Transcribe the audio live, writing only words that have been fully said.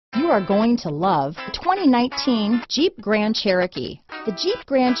are going to love the 2019 Jeep Grand Cherokee. The Jeep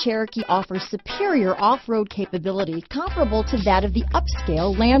Grand Cherokee offers superior off-road capability comparable to that of the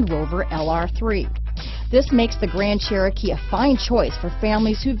upscale Land Rover LR3. This makes the Grand Cherokee a fine choice for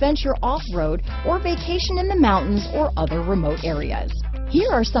families who venture off-road or vacation in the mountains or other remote areas. Here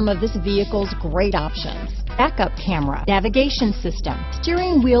are some of this vehicle's great options: backup camera, navigation system,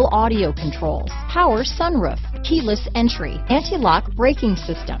 steering wheel audio controls, power sunroof, keyless entry, anti-lock braking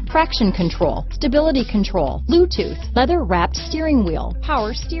system, traction control, stability control, Bluetooth, leather-wrapped steering wheel,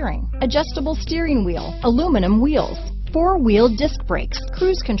 power steering, adjustable steering wheel, aluminum wheels, four-wheel disc brakes,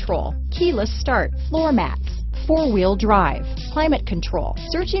 cruise control, keyless start, floor mats, four-wheel drive, climate control.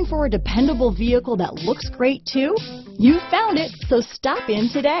 Searching for a dependable vehicle that looks great too? You found it, so stop in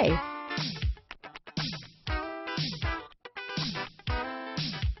today.